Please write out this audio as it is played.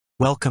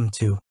Welcome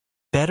to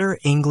Better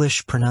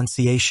English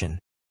Pronunciation.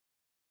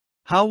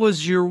 How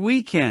was your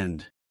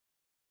weekend?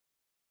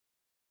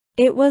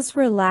 It was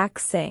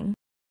relaxing.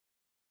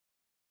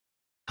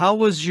 How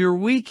was your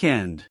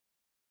weekend?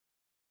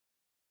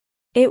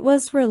 It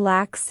was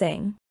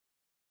relaxing.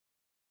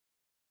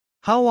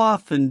 How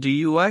often do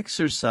you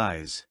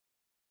exercise?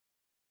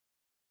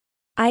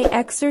 I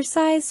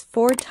exercise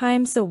 4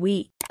 times a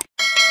week.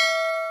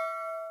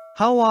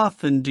 How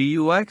often do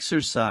you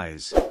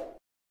exercise?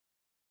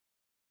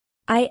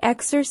 I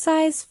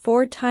exercise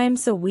 4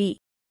 times a week.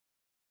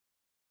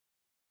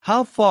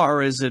 How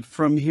far is it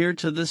from here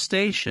to the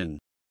station?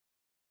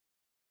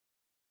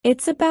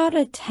 It's about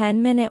a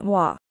 10-minute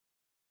walk.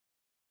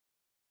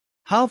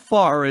 How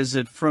far is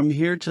it from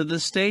here to the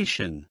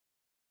station?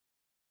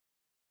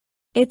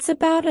 It's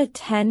about a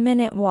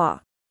 10-minute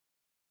walk.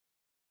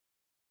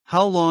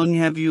 How long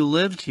have you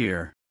lived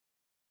here?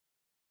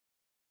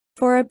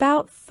 For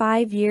about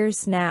 5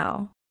 years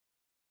now.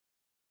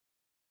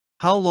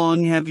 How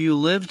long have you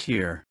lived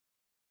here?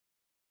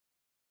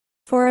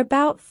 For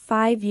about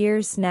 5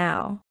 years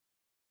now.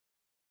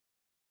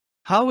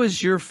 How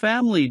is your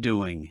family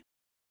doing?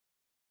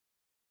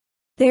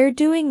 They're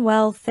doing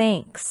well,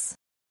 thanks.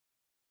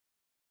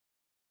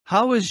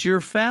 How is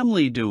your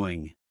family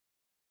doing?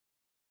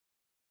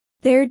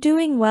 They're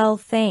doing well,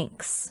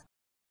 thanks.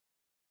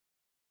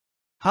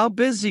 How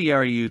busy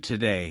are you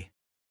today?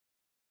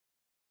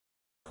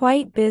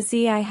 Quite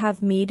busy. I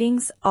have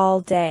meetings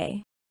all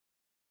day.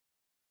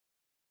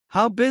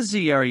 How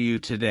busy are you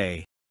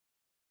today?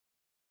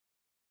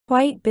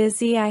 Quite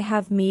busy. I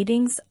have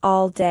meetings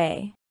all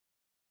day.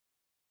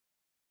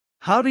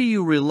 How do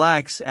you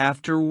relax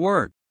after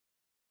work?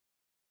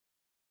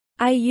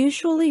 I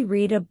usually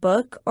read a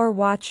book or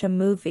watch a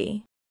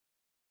movie.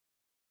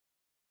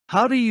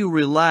 How do you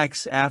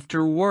relax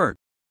after work?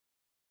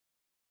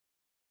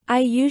 I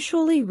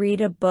usually read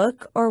a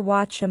book or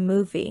watch a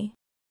movie.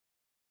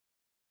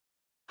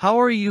 How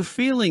are you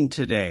feeling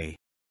today?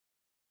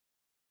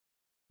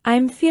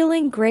 I'm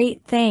feeling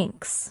great,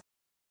 thanks.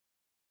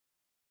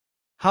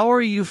 How are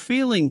you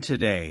feeling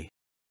today?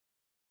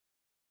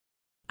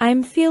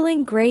 I'm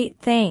feeling great,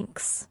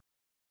 thanks.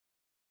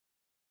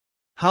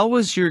 How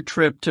was your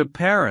trip to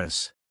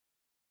Paris?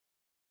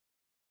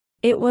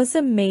 It was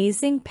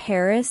amazing.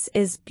 Paris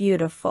is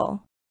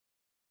beautiful.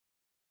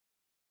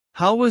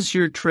 How was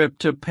your trip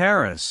to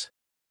Paris?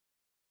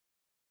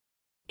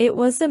 It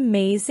was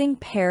amazing.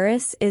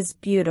 Paris is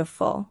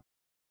beautiful.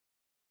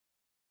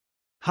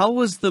 How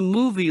was the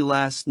movie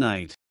last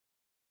night?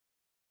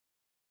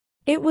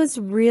 It was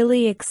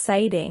really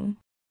exciting.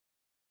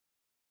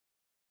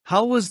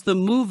 How was the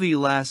movie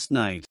last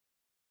night?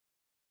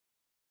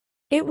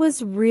 It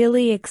was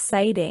really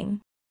exciting.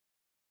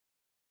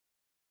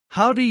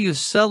 How do you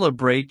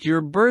celebrate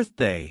your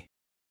birthday?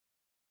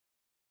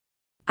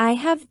 I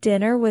have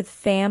dinner with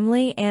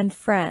family and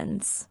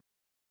friends.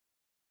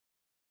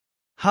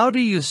 How do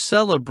you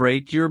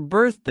celebrate your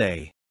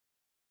birthday?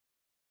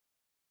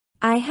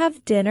 I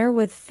have dinner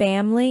with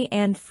family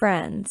and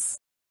friends.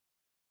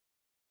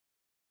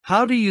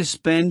 How do you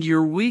spend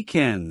your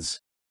weekends?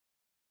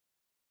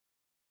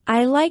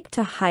 I like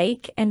to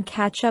hike and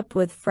catch up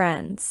with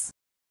friends.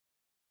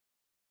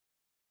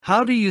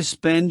 How do you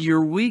spend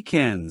your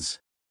weekends?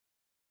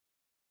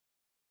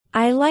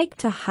 I like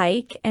to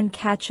hike and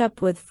catch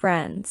up with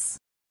friends.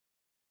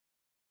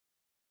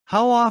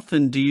 How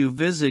often do you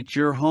visit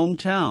your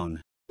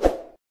hometown?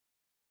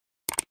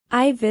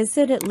 I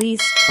visit at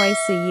least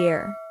twice a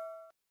year.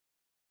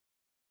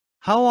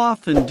 How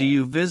often do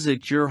you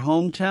visit your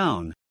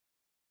hometown?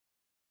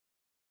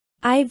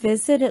 I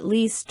visit at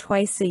least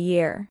twice a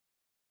year.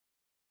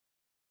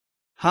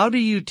 How do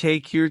you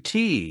take your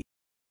tea?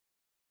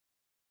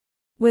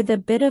 With a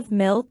bit of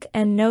milk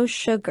and no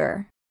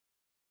sugar.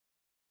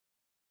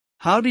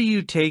 How do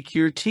you take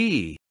your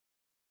tea?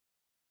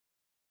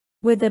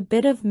 With a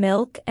bit of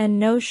milk and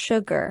no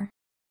sugar.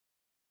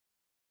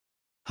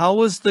 How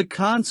was the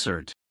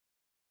concert?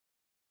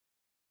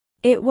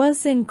 It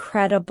was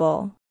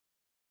incredible.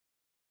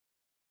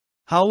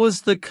 How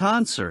was the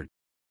concert?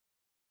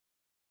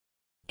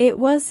 It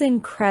was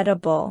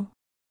incredible.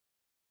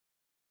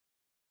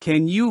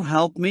 Can you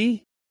help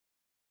me?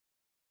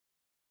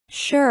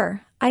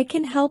 Sure, I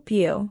can help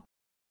you.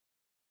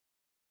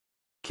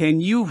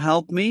 Can you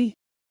help me?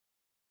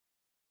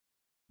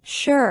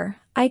 Sure,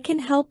 I can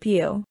help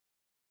you.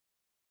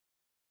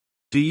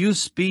 Do you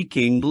speak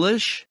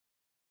English?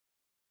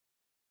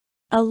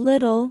 A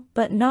little,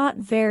 but not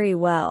very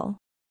well.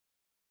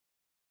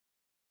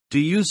 Do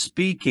you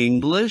speak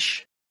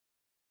English?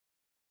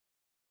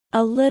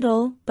 A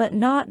little, but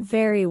not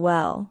very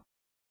well.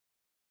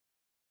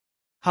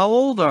 How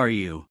old are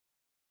you?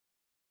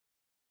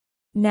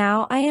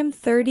 Now I am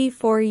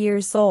 34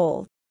 years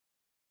old.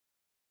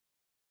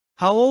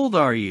 How old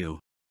are you?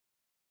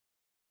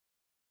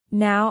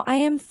 Now I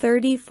am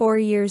 34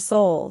 years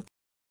old.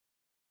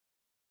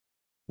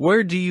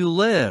 Where do you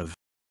live?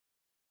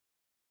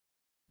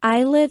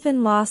 I live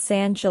in Los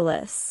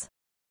Angeles.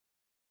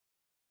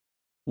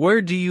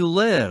 Where do you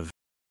live?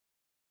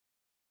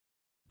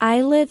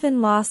 I live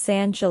in Los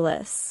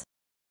Angeles.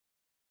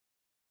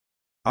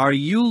 Are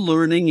you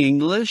learning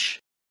English?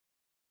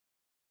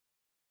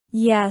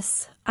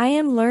 Yes, I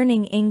am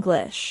learning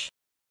English.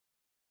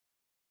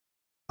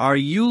 Are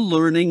you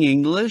learning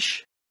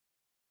English?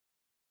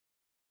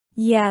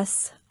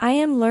 Yes, I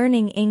am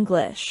learning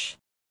English.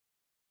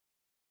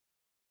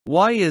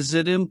 Why is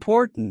it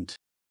important?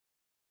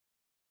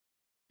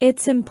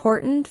 It's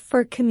important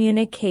for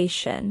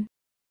communication.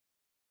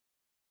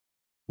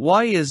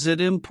 Why is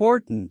it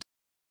important?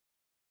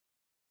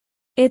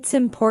 It's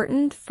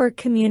important for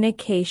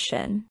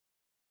communication.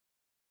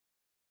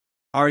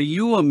 Are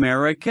you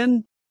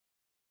American?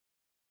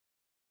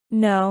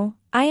 No,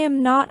 I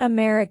am not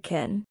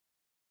American.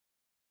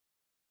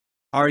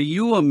 Are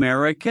you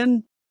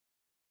American?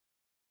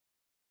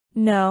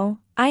 No,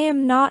 I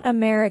am not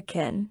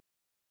American.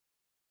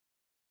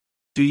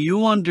 Do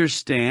you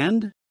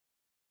understand?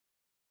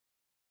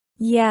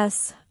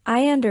 Yes,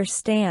 I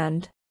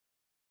understand.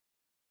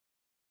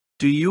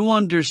 Do you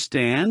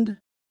understand?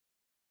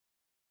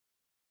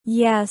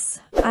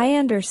 Yes, I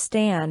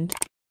understand.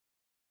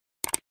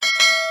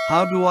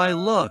 How do I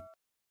look?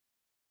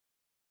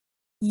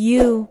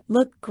 You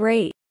look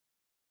great.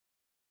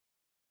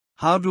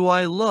 How do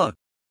I look?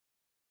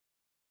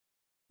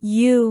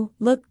 You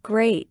look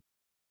great.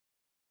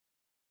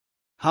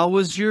 How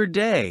was your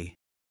day?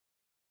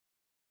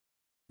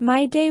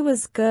 My day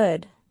was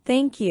good,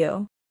 thank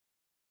you.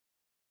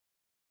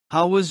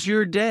 How was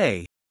your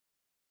day?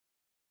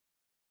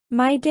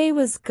 My day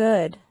was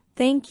good,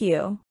 thank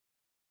you.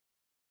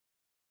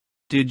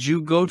 Did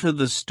you go to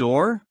the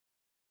store?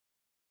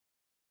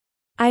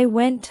 I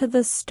went to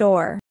the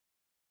store.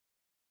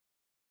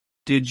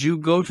 Did you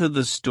go to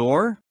the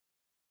store?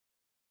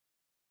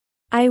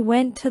 I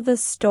went to the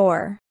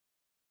store.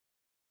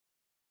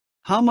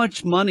 How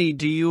much money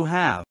do you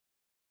have?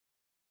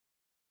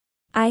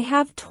 I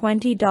have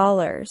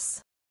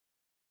 $20.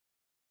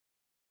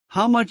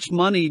 How much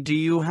money do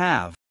you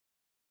have?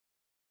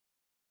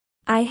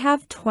 I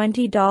have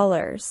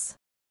 $20.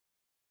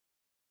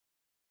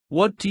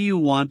 What do you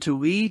want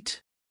to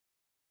eat?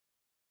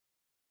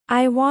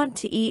 I want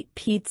to eat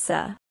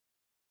pizza.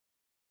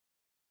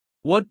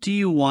 What do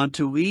you want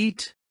to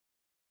eat?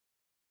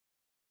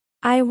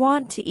 I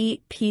want to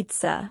eat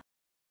pizza.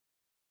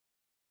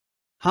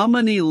 How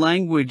many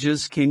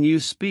languages can you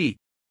speak?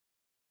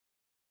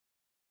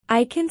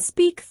 I can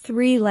speak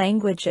 3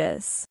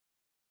 languages.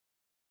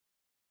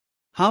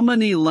 How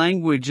many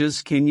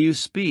languages can you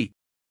speak?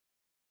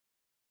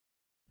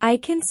 I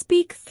can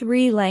speak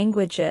 3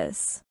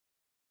 languages.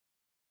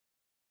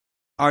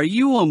 Are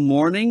you a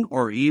morning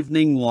or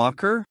evening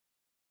walker?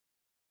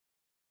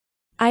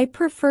 I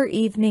prefer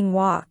evening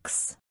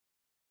walks.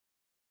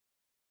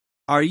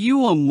 Are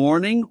you a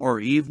morning or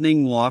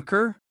evening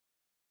walker?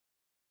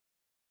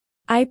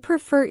 I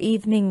prefer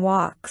evening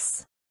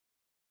walks.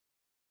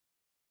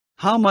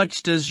 How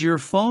much does your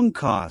phone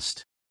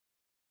cost?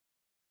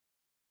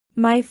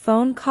 My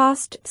phone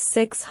cost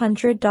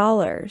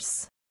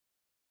 $600.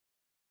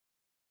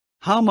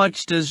 How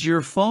much does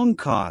your phone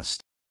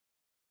cost?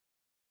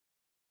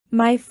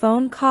 My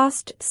phone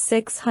cost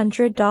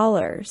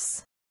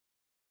 $600.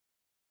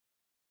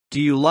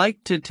 Do you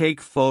like to take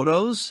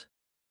photos?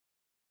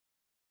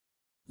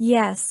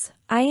 Yes,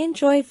 I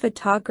enjoy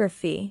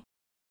photography.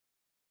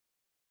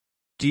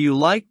 Do you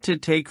like to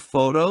take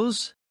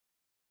photos?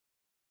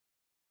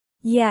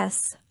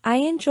 Yes, I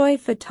enjoy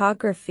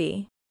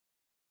photography.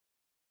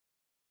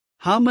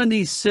 How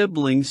many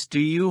siblings do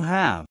you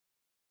have?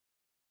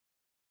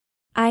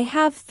 I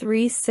have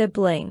 3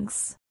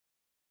 siblings.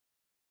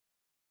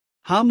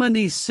 How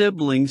many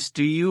siblings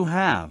do you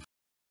have?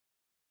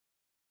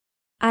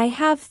 I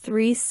have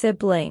 3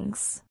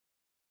 siblings.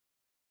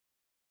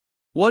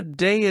 What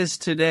day is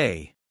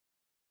today?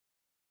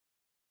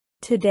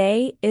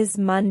 Today is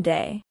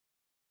Monday.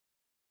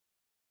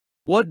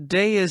 What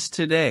day is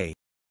today?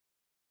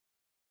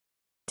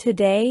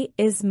 Today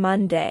is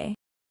Monday.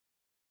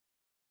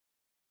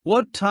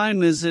 What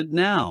time is it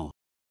now?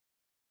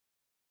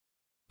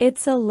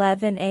 It's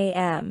 11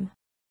 a.m.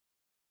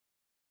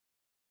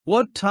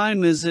 What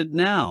time is it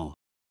now?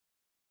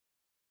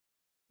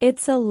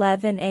 It's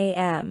 11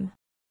 a.m.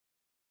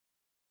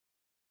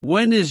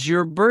 When is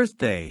your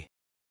birthday?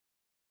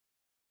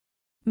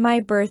 My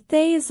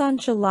birthday is on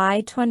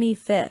July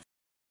 25th.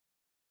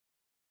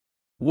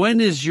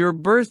 When is your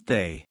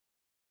birthday?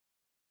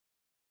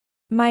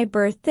 My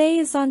birthday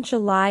is on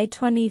July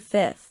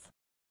 25th.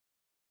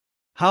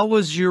 How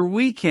was your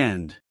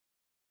weekend?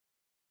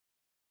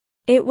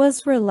 It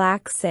was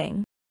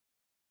relaxing.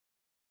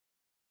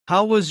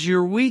 How was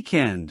your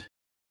weekend?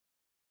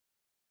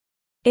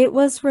 It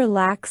was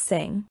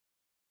relaxing.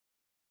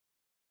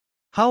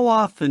 How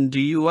often do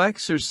you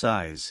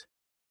exercise?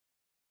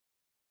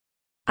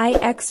 I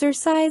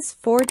exercise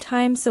 4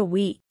 times a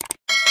week.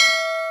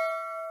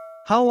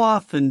 How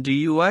often do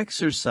you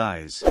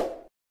exercise?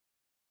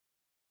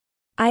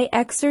 I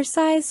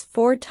exercise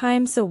 4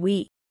 times a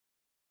week.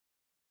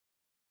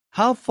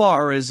 How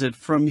far is it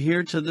from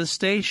here to the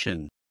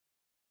station?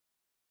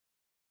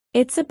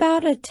 It's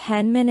about a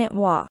 10-minute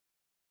walk.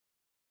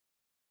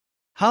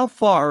 How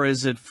far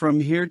is it from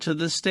here to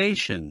the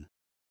station?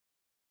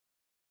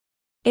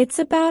 It's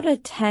about a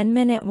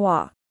 10-minute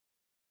walk.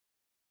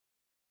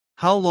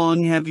 How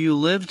long have you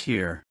lived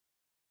here?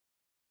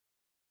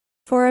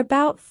 For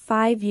about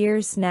 5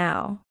 years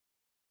now.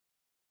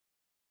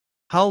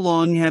 How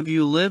long have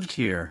you lived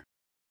here?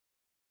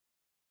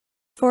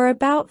 For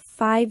about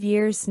 5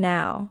 years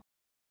now.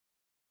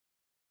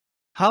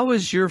 How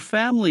is your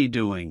family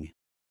doing?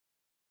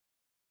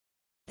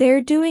 They're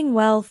doing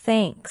well,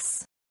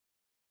 thanks.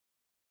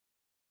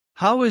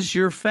 How is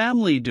your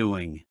family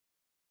doing?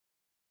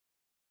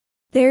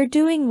 They're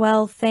doing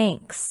well,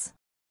 thanks.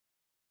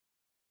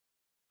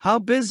 How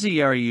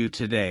busy are you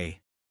today?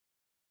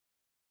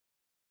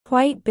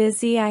 Quite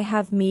busy, I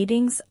have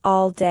meetings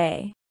all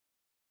day.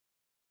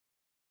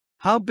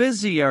 How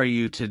busy are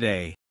you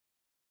today?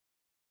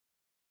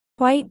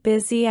 Quite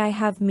busy, I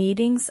have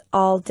meetings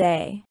all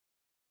day.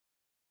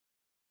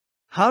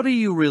 How do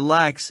you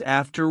relax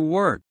after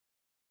work?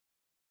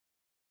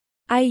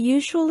 I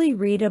usually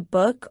read a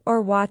book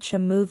or watch a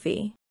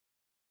movie.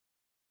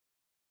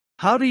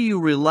 How do you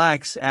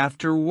relax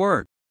after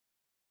work?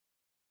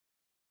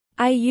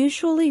 I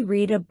usually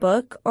read a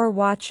book or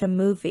watch a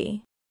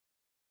movie.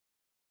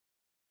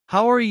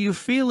 How are you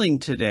feeling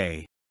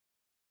today?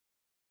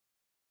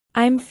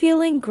 I'm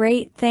feeling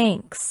great,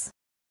 thanks.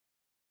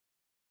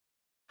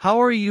 How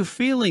are you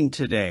feeling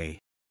today?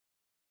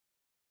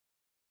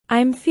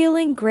 I'm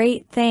feeling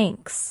great,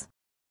 thanks.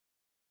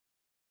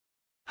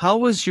 How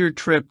was your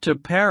trip to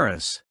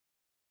Paris?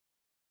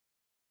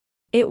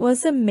 It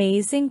was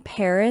amazing.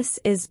 Paris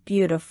is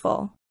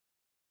beautiful.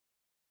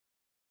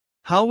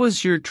 How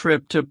was your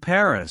trip to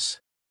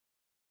Paris?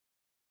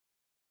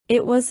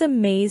 It was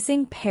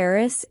amazing.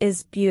 Paris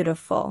is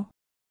beautiful.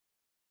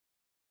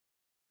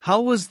 How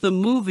was the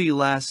movie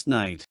last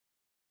night?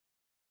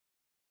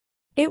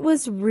 It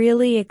was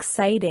really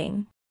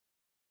exciting.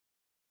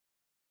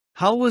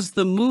 How was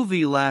the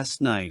movie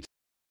last night?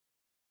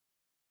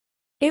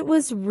 It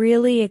was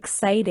really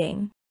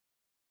exciting.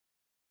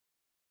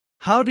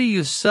 How do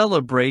you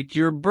celebrate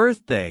your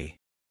birthday?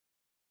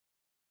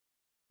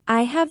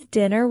 I have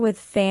dinner with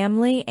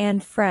family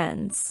and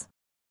friends.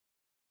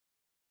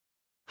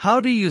 How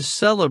do you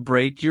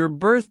celebrate your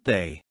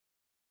birthday?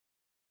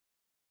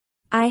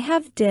 I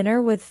have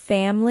dinner with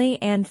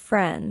family and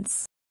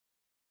friends.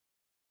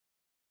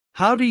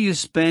 How do you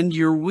spend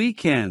your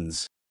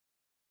weekends?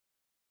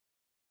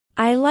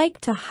 I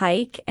like to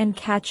hike and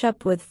catch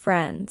up with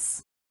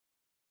friends.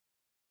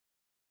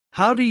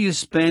 How do you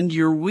spend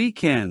your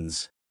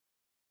weekends?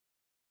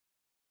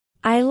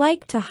 I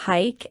like to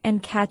hike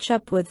and catch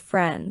up with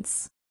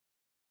friends.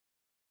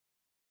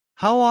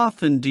 How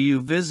often do you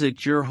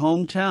visit your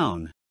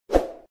hometown?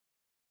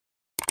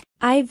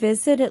 I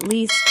visit at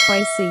least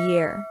twice a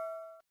year.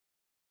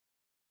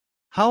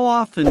 How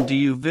often do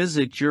you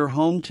visit your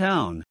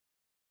hometown?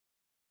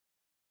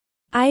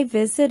 I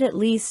visit at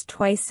least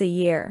twice a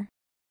year.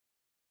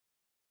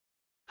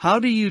 How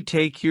do you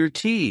take your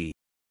tea?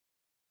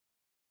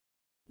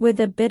 With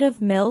a bit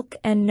of milk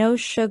and no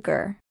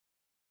sugar.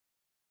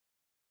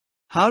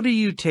 How do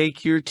you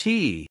take your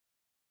tea?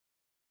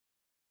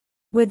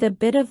 With a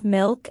bit of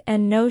milk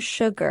and no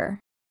sugar.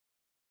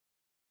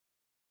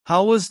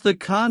 How was the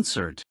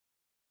concert?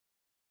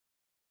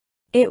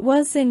 It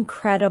was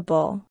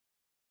incredible.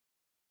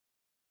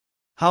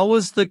 How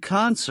was the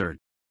concert?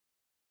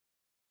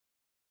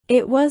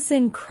 It was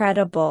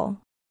incredible.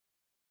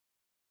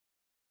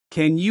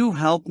 Can you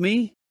help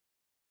me?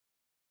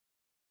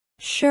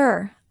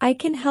 Sure, I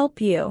can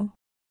help you.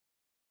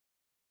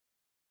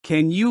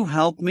 Can you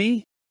help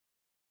me?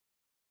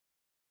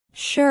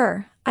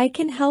 Sure, I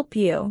can help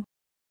you.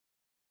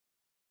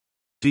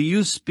 Do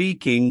you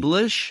speak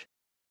English?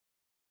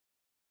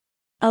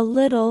 A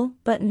little,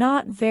 but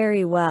not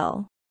very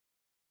well.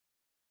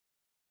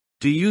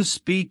 Do you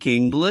speak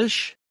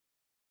English?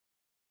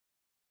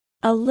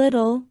 A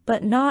little,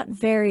 but not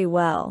very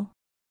well.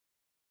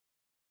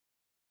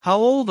 How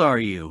old are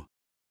you?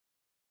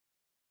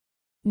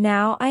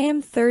 Now I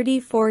am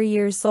 34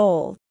 years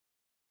old.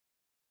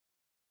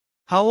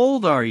 How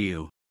old are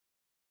you?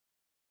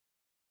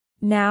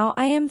 Now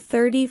I am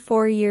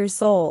 34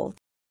 years old.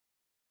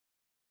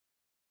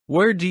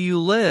 Where do you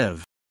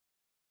live?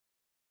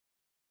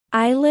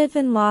 I live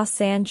in Los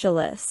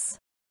Angeles.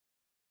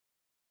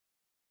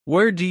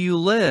 Where do you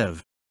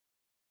live?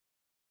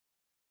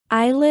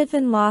 I live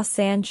in Los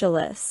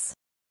Angeles.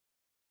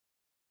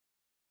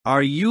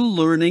 Are you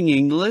learning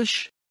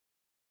English?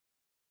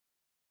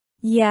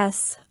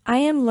 Yes, I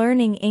am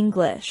learning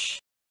English.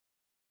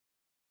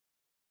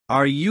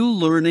 Are you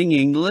learning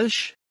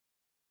English?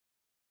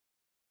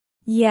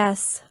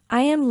 Yes,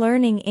 I am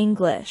learning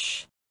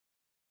English.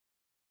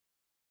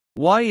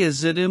 Why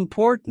is it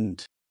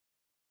important?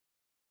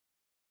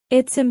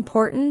 It's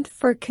important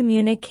for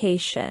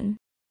communication.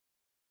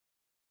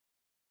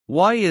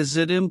 Why is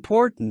it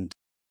important?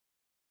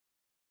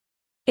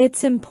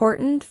 It's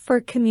important for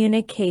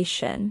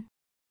communication.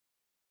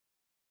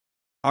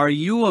 Are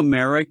you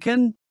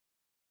American?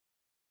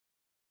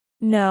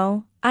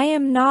 No, I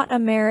am not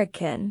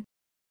American.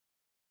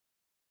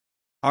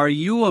 Are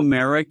you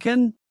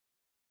American?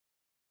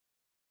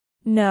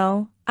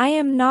 No, I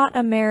am not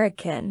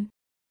American.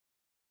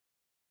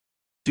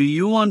 Do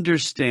you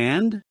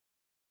understand?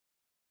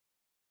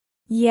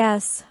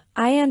 Yes,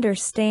 I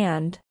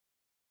understand.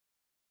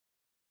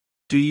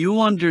 Do you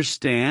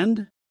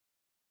understand?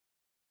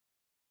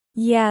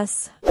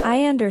 Yes,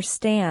 I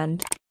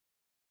understand.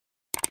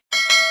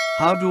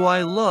 How do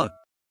I look?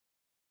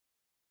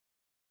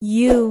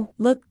 You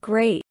look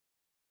great.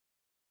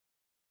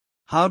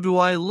 How do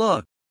I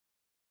look?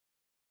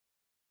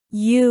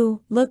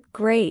 You look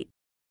great.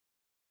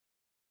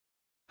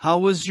 How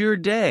was your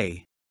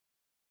day?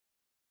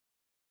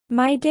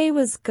 My day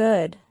was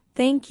good,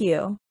 thank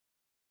you.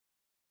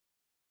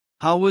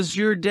 How was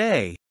your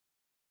day?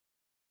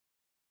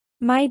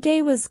 My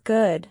day was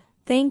good,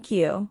 thank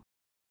you.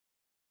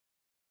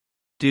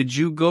 Did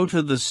you go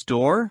to the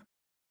store?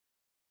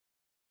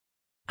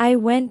 I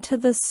went to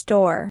the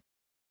store.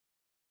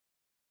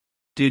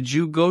 Did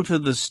you go to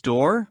the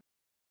store?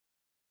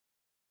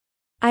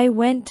 I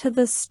went to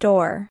the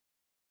store.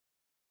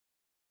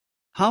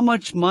 How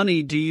much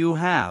money do you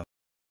have?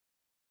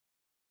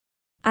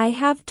 I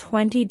have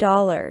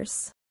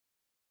 $20.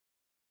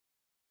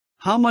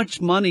 How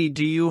much money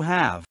do you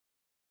have?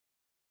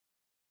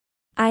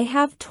 I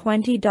have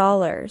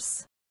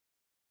 $20.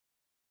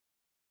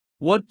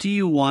 What do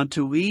you want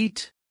to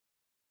eat?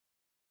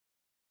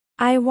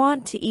 I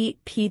want to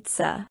eat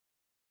pizza.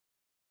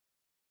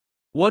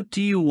 What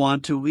do you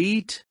want to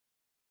eat?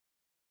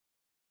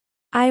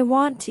 I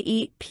want to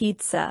eat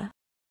pizza.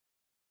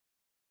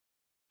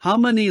 How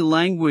many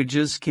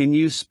languages can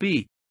you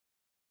speak?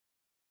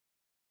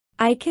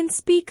 I can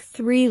speak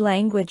 3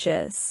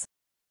 languages.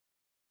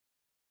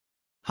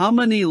 How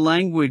many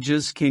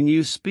languages can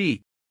you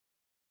speak?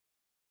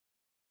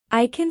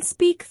 I can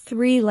speak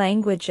 3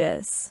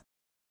 languages.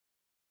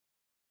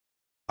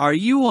 Are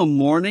you a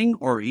morning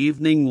or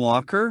evening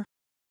walker?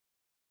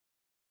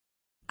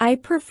 I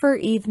prefer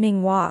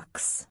evening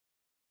walks.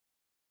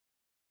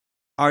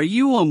 Are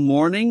you a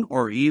morning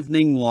or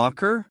evening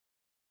walker?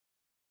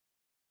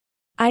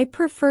 I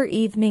prefer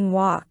evening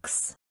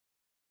walks.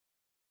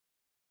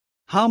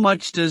 How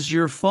much does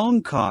your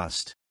phone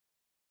cost?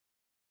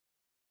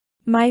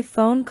 My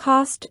phone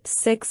cost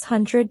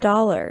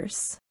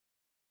 $600.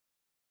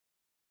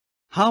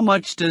 How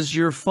much does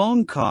your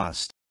phone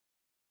cost?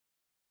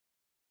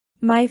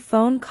 My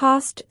phone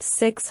cost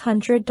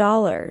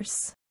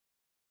 $600.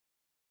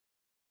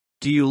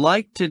 Do you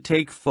like to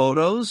take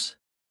photos?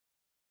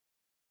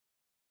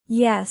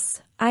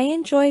 Yes, I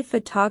enjoy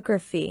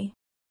photography.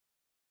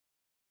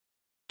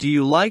 Do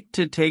you like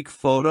to take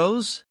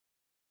photos?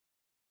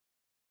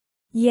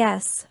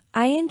 Yes,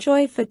 I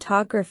enjoy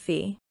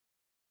photography.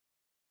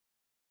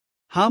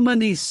 How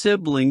many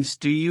siblings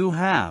do you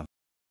have?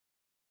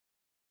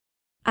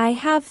 I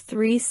have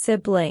 3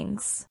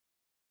 siblings.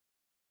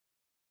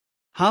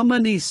 How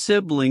many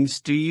siblings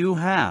do you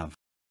have?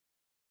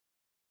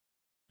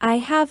 I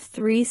have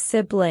 3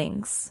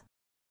 siblings.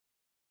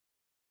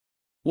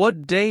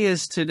 What day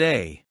is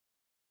today?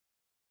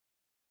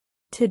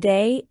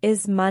 Today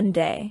is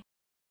Monday.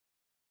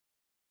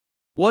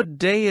 What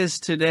day is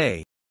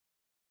today?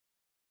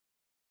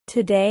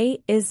 Today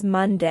is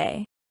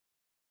Monday.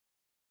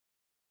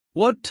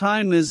 What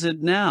time is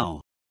it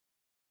now?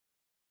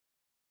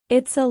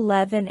 It's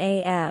 11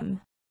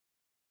 a.m.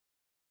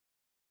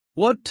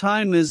 What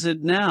time is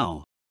it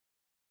now?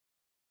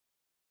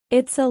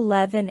 It's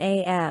 11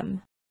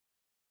 a.m.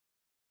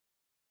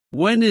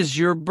 When is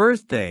your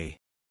birthday?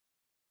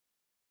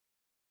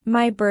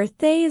 My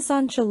birthday is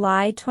on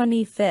July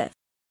 25th.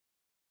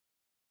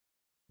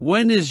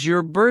 When is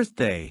your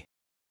birthday?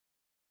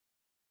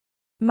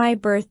 My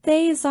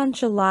birthday is on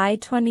July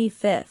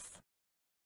 25th.